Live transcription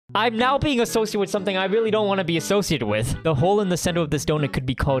I'm now being associated with something I really don't want to be associated with. The hole in the center of this donut could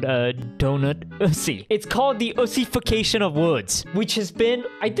be called a donut ussi. It's called the ussification of words, which has been,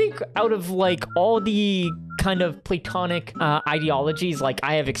 I think, out of like all the kind of platonic ideologies like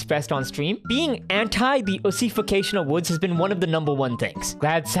I have expressed on stream, being anti the ussification of words has been one of the #1 things.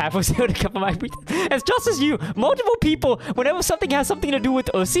 Glad Sav was able to cover my breath. As just as you, multiple people, whenever something has something to do with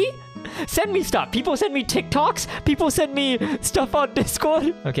ussi, send me stuff. People send me TikToks. People send me stuff on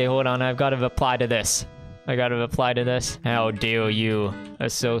Discord. Okay, hold on. I've got to reply to this. How dare you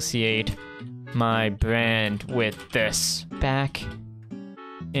associate my brand with this? Back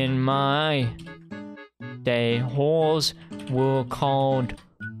in my day, holes were called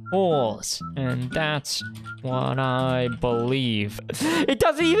holes, and that's what I believe. It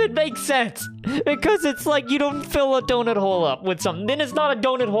doesn't even make sense, because it's like you don't fill a donut hole up with something, then it's not a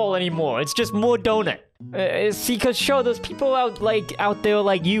donut hole anymore, it's just more donut. See, because sure, there's people out there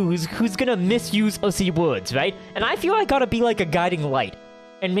like you who's gonna misuse ussi words, right? And I feel I gotta be like a guiding light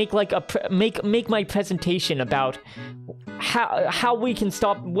and make like make my presentation about how we can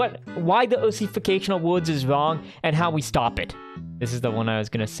stop why the ussification of words is wrong and how we stop it. This is the one I was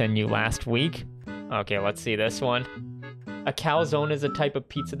gonna send you last week. Okay, let's see this one. A calzone is a type of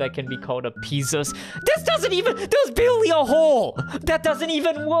pizza that can be called a pizzas. This doesn't even, there's barely a hole. That doesn't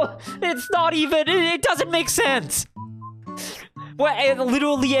even work. It's not even, it doesn't make sense. What,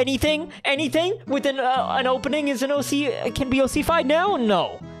 literally anything with an opening is an OC, can be OC5 now?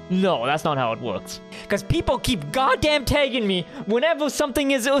 No, that's not how it works. Because people keep goddamn tagging me whenever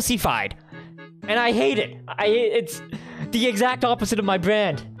something is OC5'd. And I hate it. It's the exact opposite of my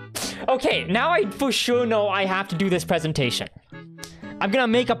brand. Okay, now I for sure know I have to do this presentation. I'm gonna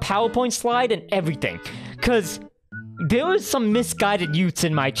make a PowerPoint slide and everything. Because there is some misguided youths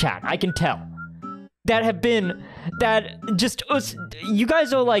in my chat, I can tell. You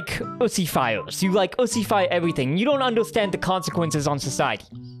guys are like ussifiers. You like ussify everything. You don't understand the consequences on society.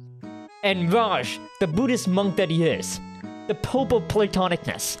 And Raj, the Buddhist monk that he is, the Pope of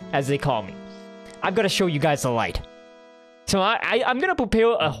Platonicness, as they call me, I've got to show you guys the light. So I'm gonna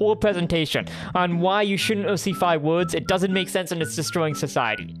prepare a whole presentation on why you shouldn't ussify words. It doesn't make sense and it's destroying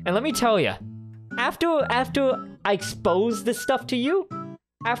society. And let me tell you, after I expose this stuff to you,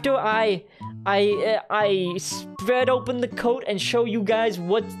 after I spread open the coat and show you guys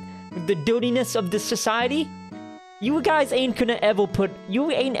what the dirtiness of this society, you guys ain't ever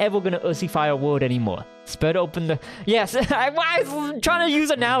gonna ussify a word anymore. Spread open the... Yes, I was trying to use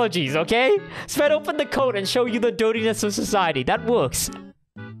analogies, okay? Spread open the coat and show you the dirtiness of society. That works.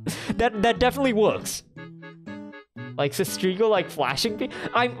 That definitely works. Like Sistrigo, like flashing me?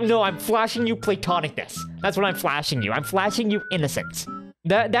 I'm flashing you platonicness. That's what I'm flashing you. I'm flashing you innocence.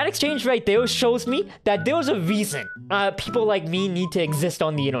 That exchange right there shows me that there's a reason people like me need to exist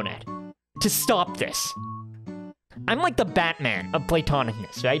on the internet. To stop this. I'm like the Batman of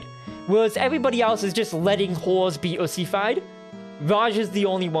platonicness, right? Whereas everybody else is just letting whores be ussified, Raj is the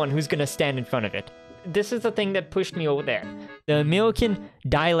only one who's gonna stand in front of it. This is the thing that pushed me over there. The American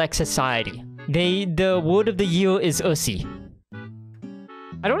Dialect Society. The word of the year is ussi.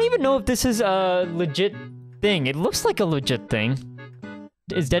 I don't even know if this is a legit thing. It looks like a legit thing.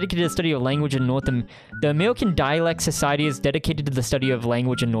 Is dedicated to the study of language in The American Dialect Society is dedicated to the study of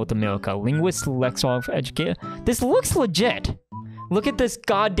language in North America. Linguist, lexicographer, educator. This looks legit. Look at this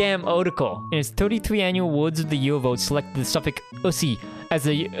goddamn article. In its 33 annual Words of the Year vote, selected the suffix ussi as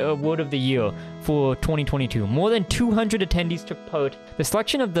the word of the year for 2022. More than 200 attendees took part. The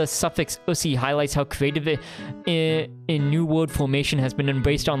selection of the suffix ussi highlights how creative in new word formation has been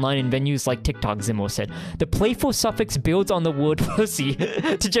embraced online in venues like TikTok, Zimmer said. The playful suffix builds on the word pussy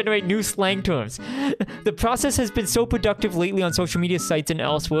to generate new slang terms. The process has been so productive lately on social media sites and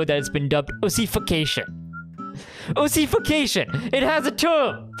elsewhere that it's been dubbed ussification. Ussification! It has a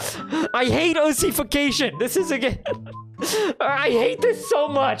term! I hate ussification! This is again... I hate this so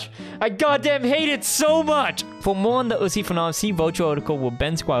much! I goddamn hate it so much! For more on the ussi phenomenon, see Vulture article where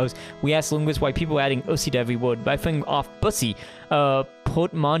Ben Squires, we asked linguists why people are adding ussi to every word, rifling off bussy,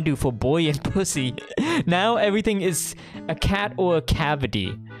 portmanteau for boy and pussy. Now everything is a cat or a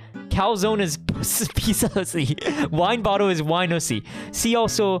cavity. Calzone is pizza ussi. Wine bottle is wine ussi. See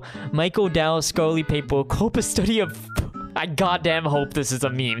also Michael Dow's scholarly paper, Corpus Study of... I goddamn hope this is a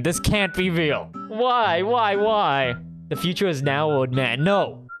meme. This can't be real. Why? The future is now, old man.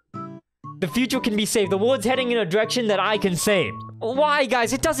 No. The future can be saved. The world's heading in a direction that I can save. Why,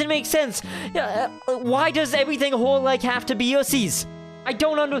 guys? It doesn't make sense. Why does everything whore-like have to be ussies? I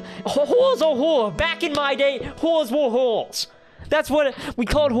don't Whores are whore. Back in my day, whores were whores. That's what we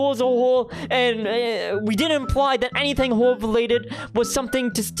called holes a hole, and we didn't imply that anything hole-related was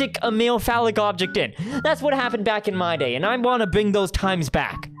something to stick a male phallic object in. That's what happened back in my day, and I want to bring those times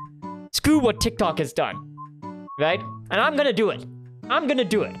back. Screw what TikTok has done, right? And I'm gonna do it. I'm gonna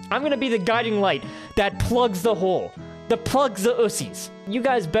do it. I'm gonna be the guiding light that plugs the hole, that plugs the ussies. You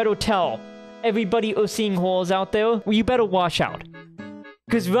guys better tell everybody ussying holes out there, well, you better watch out.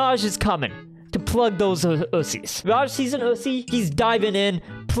 Because Raj is coming to plug those ussies. Raj sees an ussy, he's diving in,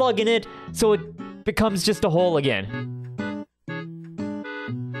 plugging it, so it becomes just a hole again.